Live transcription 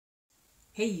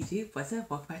Hey YouTube, what's up?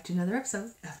 Welcome back to another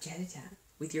episode of JAZZY Time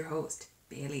with your host,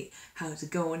 Bailey. How's it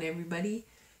going, everybody?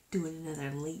 Doing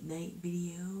another late night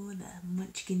video. The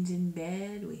munchkins in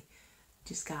bed. We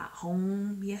just got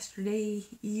home yesterday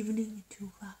evening at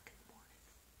 2 o'clock in the morning.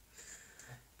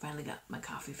 Finally got my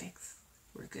coffee fix.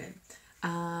 We're good.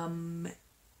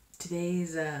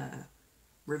 Today's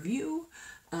review.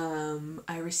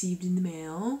 I received in the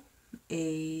mail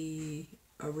a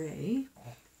array.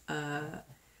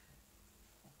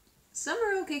 Some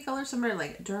are okay colors, some are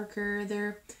like darker.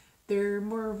 They're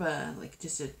more of a like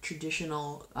just a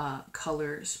traditional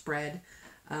color spread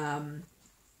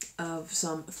of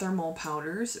some thermal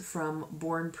powders from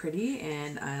Born Pretty,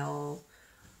 and I'll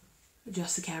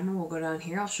adjust the camera. We'll go down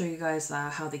here. I'll show you guys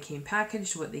how they came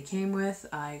packaged, what they came with.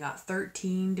 I got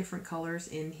 13 different colors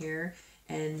in here,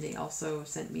 and they also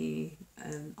sent me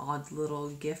an odd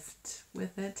little gift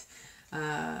with it.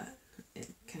 I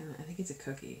think it's a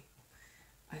cookie.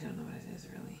 I don't know what it is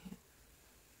really.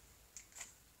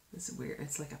 It's weird.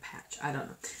 It's like a patch. I don't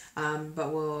know.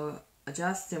 But we'll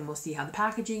adjust and we'll see how the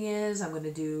packaging is. I'm going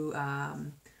to do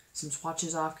some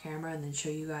swatches off camera and then show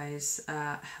you guys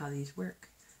how these work.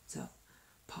 So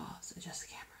pause, adjust the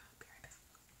camera. I'll be right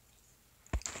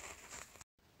back.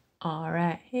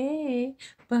 Alright, hey,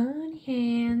 bunny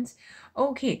hands.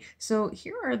 Okay, so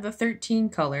here are the 13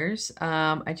 colors.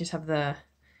 I just have the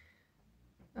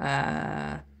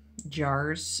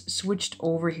jars switched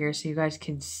over here so you guys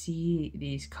can see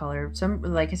these colors. Some,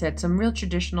 like I said, some real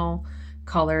traditional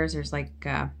colors. There's like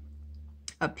a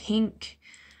pink,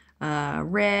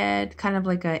 red, kind of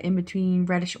like a in between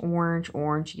reddish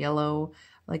orange, yellow,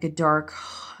 like a dark,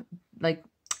 like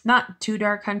not too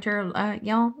dark hunter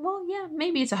yellow. Well, yeah,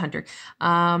 maybe it's a hunter.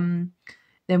 Then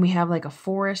we have like a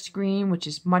forest green, which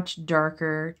is much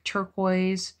darker,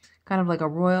 turquoise, kind of like a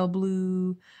royal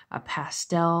blue, a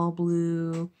pastel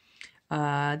blue.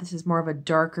 This is more of a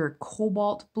darker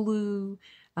cobalt blue.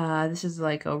 This is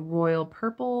like a royal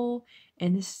purple,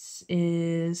 and this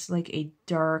is like a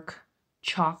dark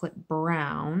chocolate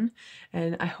brown.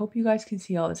 And I hope you guys can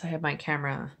see all this. I have my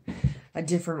camera a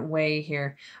different way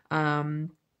here.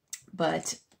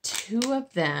 But two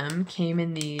of them came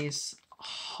in these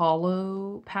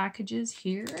hollow packages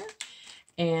here,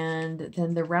 and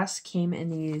then the rest came in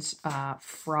these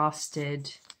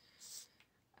frosted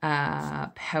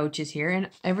pouches here, and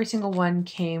every single one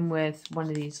came with one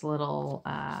of these little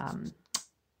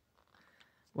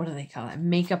what do they call it,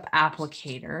 makeup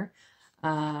applicator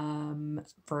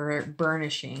for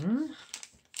burnishing.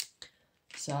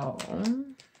 So,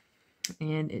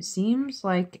 and it seems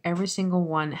like every single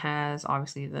one has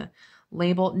obviously the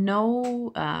label,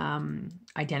 no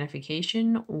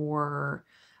identification or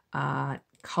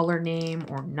color name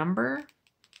or number.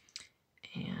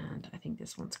 And I think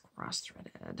this one's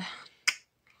cross-threaded. I'm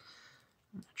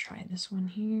gonna try this one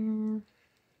here.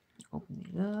 Open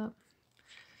these up.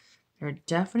 They're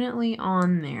definitely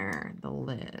on there, the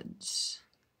lids.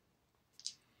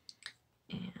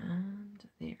 And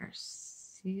they are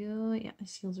sealed. Yeah, the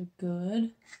seals are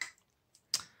good.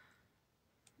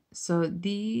 So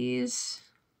these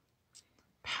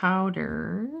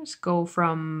powders go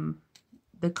from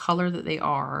the color that they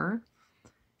are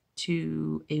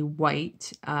to a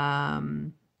white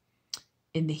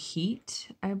in the heat,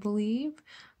 I believe.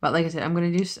 But like I said, I'm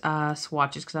going to do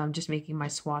swatches because I'm just making my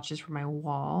swatches for my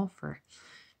wall for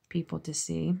people to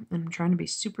see. And I'm trying to be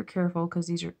super careful because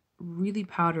these are really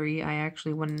powdery. I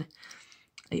actually, when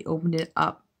I opened it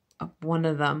up one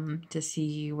of them to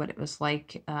see what it was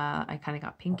like, I kind of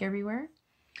got pink everywhere.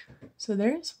 So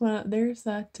there's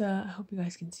that, I hope you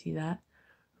guys can see that.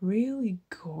 Really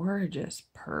gorgeous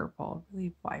purple,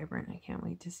 really vibrant. I can't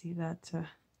wait to see that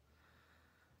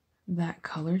that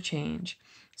color change.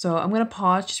 So I'm going to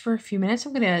pause just for a few minutes.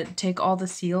 I'm going to take all the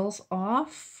seals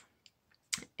off,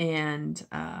 and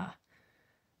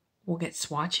we'll get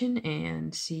swatching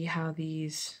and see how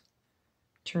these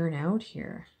turn out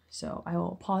here. So I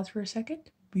will pause for a second.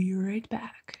 Be right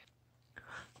back.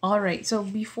 All right, so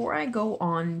before I go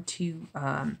on to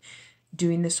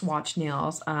doing the swatch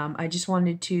nails, I just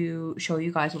wanted to show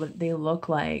you guys what they look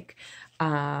like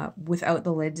without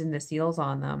the lids and the seals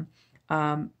on them.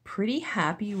 Pretty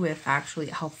happy with actually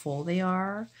how full they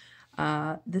are.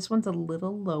 This one's a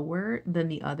little lower than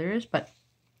the others, but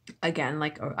again,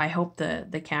 like, I hope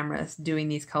the camera is doing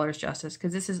these colors justice,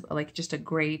 because this is like just a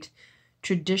great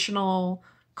traditional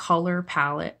color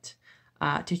palette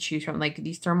to choose from. Like,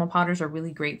 these thermal powders are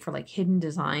really great for like hidden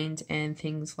designs and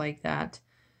things like that.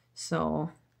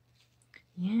 So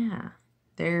yeah,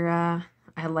 they're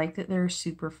I like that they're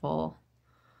super full.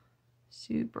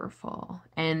 super full.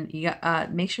 And you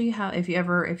got make sure you have, if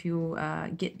you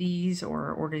get these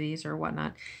or order these or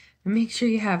whatnot, make sure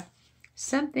you have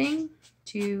something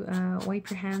to wipe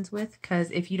your hands with,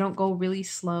 because if you don't go really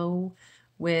slow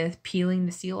with peeling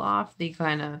the seal off, they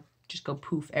kind of just go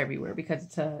poof everywhere, because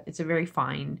it's a very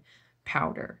fine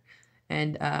powder.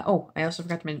 And oh, I also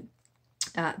forgot to mention,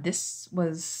 this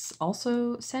was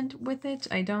also sent with it.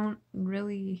 I don't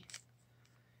really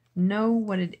know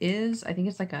what it is. I think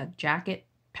it's like a jacket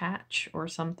patch or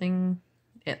something.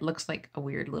 It looks like a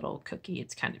weird little cookie.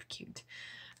 It's kind of cute.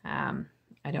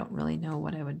 I don't really know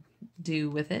what I would do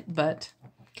with it, but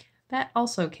that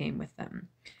also came with them.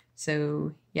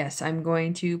 So yes, I'm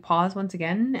going to pause once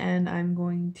again, and I'm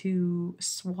going to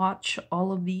swatch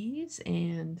all of these,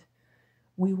 and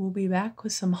we will be back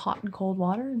with some hot and cold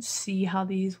water and see how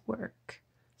these work.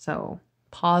 So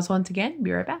pause once again,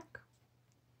 be right back.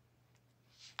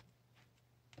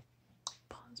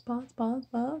 Pause, pause,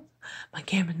 pause. My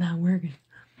camera's not working.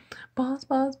 Pause,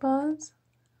 pause, pause.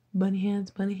 Bunny hands,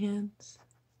 bunny hands.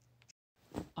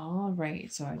 All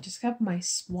right, so I just got my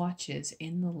swatches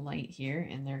in the light here,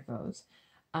 and there goes.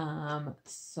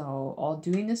 So all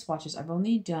doing the swatches, I've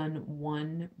only done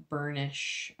one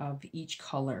burnish of each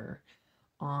color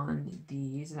on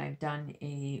these, and I've done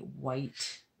a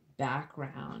white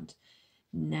background.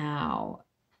 Now,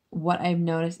 what I've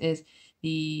noticed is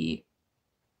the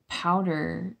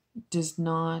powder does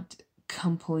not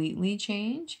completely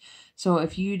change. So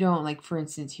if you don't, like for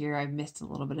instance here, I've missed a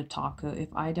little bit of top coat. If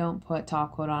I don't put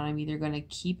top coat on, I'm either going to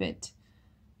keep it,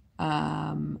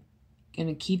 going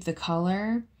to keep the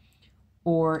color,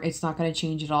 or it's not going to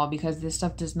change at all, because this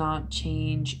stuff does not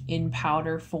change in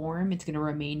powder form. It's going to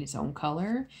remain its own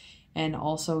color. And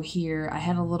also here, I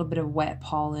had a little bit of wet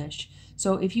polish.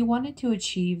 So if you wanted to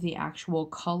achieve the actual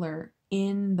color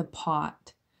in the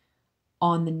pot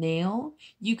on the nail,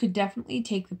 you could definitely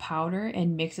take the powder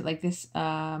and mix it like this.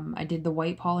 I did the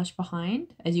white polish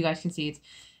behind. As you guys can see,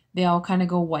 they all kind of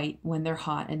go white when they're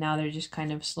hot, and now they're just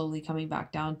kind of slowly coming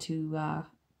back down to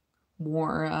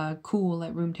more cool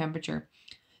at room temperature.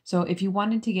 So if you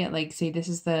wanted to get, like, say this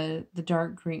is the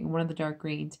dark green, one of the dark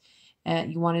greens,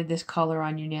 you wanted this color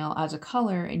on your nail as a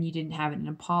color and you didn't have it in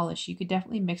a polish, you could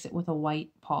definitely mix it with a white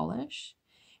polish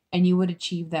and you would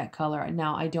achieve that color.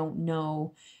 Now, I don't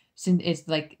know, since it's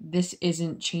like this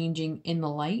isn't changing in the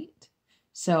light,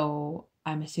 so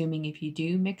I'm assuming if you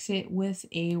do mix it with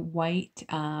a white,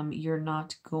 you're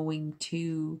not going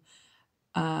to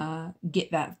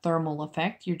get that thermal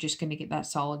effect. You're just going to get that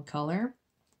solid color.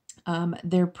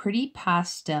 They're pretty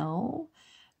pastel.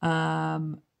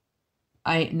 And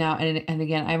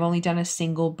again, I've only done a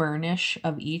single burnish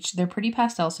of each. They're pretty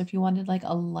pastel, so if you wanted like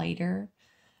a lighter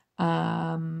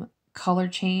color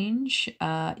change,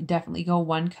 definitely go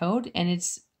one coat. And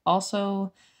it's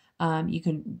also, you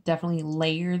can definitely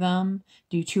layer them,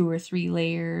 do 2 or 3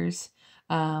 layers,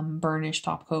 burnish,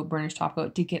 top coat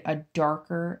to get a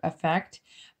darker effect.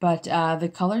 But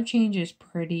the color change is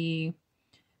pretty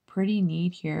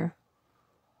neat here.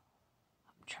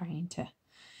 I'm trying to,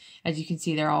 as you can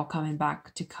see, they're all coming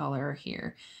back to color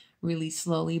here really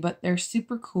slowly, but they're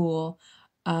super cool.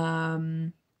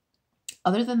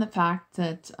 Other than the fact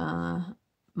that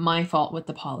my fault with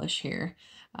the polish here,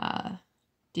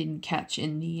 didn't catch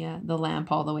in the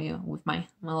lamp all the way with my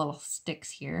little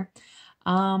sticks here.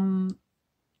 I'm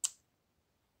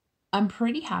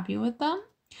pretty happy with them,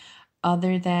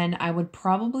 other than I would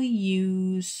probably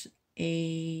use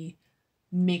a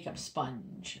makeup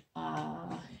sponge.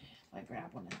 If I grab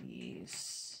one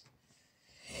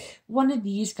of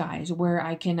these guys, where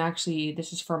I can actually,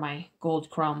 this is for my gold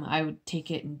chrome, I would take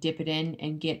it and dip it in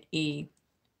and get a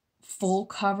full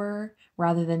cover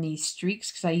rather than these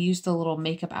streaks, because I use the little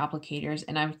makeup applicators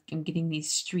and I'm getting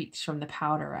these streaks from the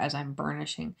powder as I'm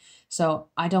burnishing. So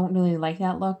I don't really like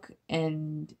that look,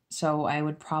 and so I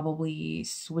would probably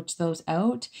switch those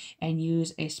out and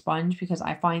use a sponge, because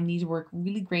I find these work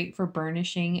really great for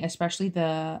burnishing, especially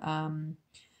the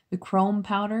chrome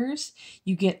powders.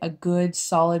 You get a good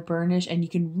solid burnish and you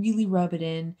can really rub it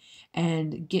in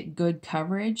and get good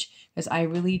coverage, because I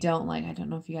really don't like, I don't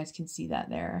know if you guys can see that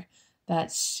there,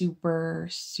 that super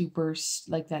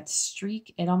like that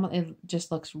streak. It just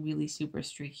looks really super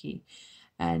streaky,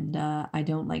 and I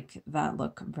don't like that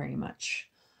look very much.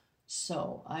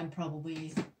 So I'm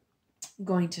probably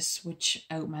going to switch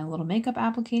out my little makeup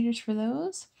applicators for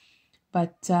those.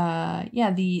 But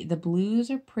yeah, the blues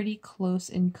are pretty close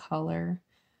in color,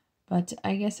 but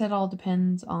I guess it all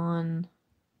depends on,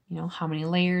 you know, how many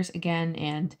layers again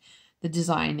and the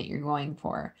design that you're going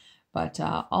for. But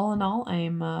all in all,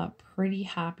 I'm pretty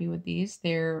happy with these.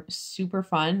 They're super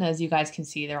fun. As you guys can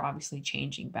see, they're obviously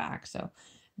changing back. So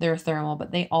they're thermal,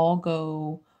 but they all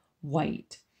go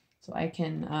white. So I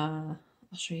can, I'll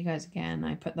show you guys again.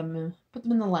 I put them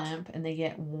in the lamp and they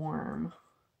get warm.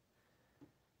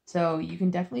 So you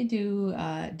can definitely do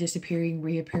disappearing,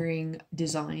 reappearing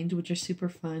designs, which are super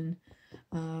fun.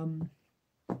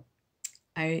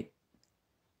 I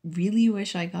really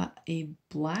wish I got a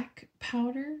black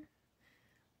powder.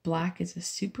 Black is a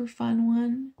super fun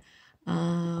one.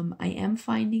 I am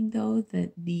finding though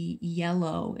that the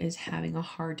yellow is having a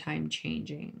hard time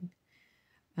changing.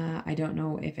 I don't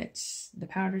know if it's the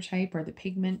powder type or the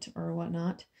pigment or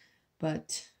whatnot,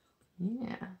 but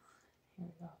yeah, here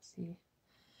we go. See,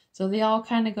 so they all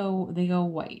kind of go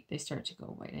white. They start to go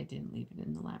white. I didn't leave it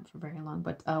in the lamp for very long,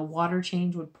 but a water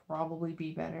change would probably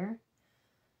be better.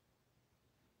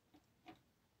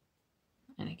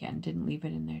 And again, didn't leave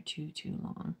it in there too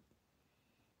long.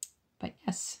 But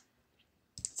yes,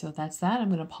 so that's that. I'm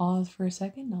going to pause for a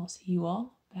second and I'll see you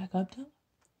all back up top.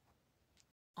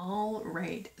 All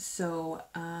right, so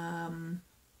I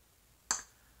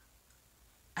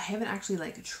haven't actually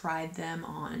like tried them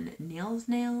on nails.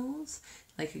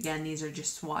 Like again, these are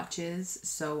just swatches,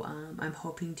 so I'm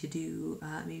hoping to do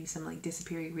maybe some like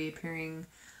disappearing, reappearing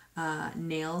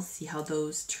nails, see how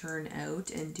those turn out,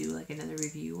 and do like another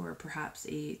review or perhaps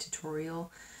a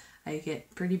tutorial. I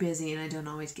get pretty busy and I don't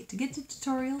always get to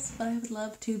tutorials, but I would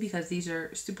love to because these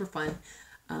are super fun.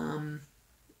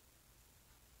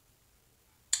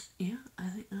 Yeah, I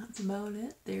think that's about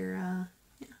it. They're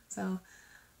yeah, so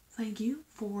thank you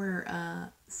for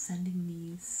sending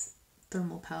these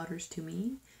thermal powders to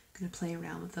me. I'm gonna play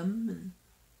around with them and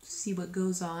see what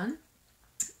goes on.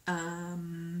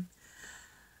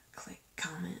 Click,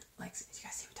 comment, like, you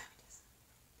guys see what time it is?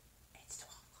 It's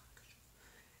 12 o'clock.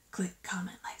 Click,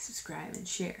 comment, like, subscribe, and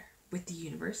share with the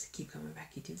universe. Keep coming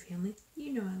back, YouTube family.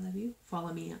 You know I love you.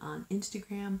 Follow me on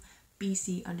Instagram,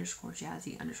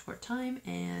 BC_Jazzy_time,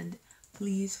 and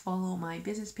please follow my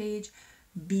business page,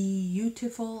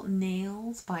 Beautiful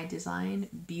Nails by Design.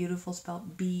 Beautiful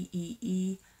spelled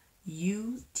BEEUTIFUL,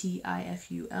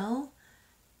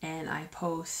 and I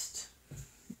post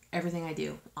everything I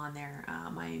do on there.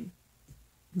 My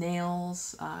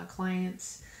nails,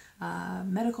 clients,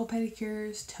 medical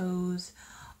pedicures, toes,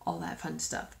 all that fun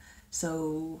stuff.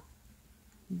 So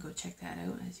go check that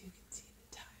out. As you can see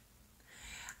the time,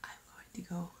 I'm going to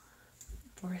go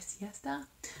for a siesta.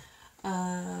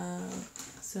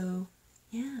 So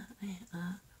yeah, I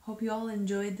hope you all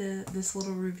enjoyed this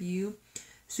little review.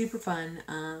 Super fun.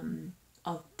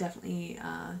 I'll definitely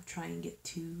try and get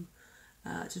to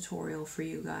tutorial for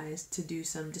you guys to do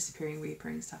some disappearing,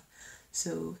 reappearing stuff.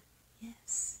 So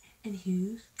yes,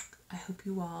 anywho, I hope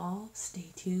you all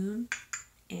stay tuned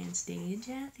and stay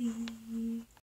jazzy.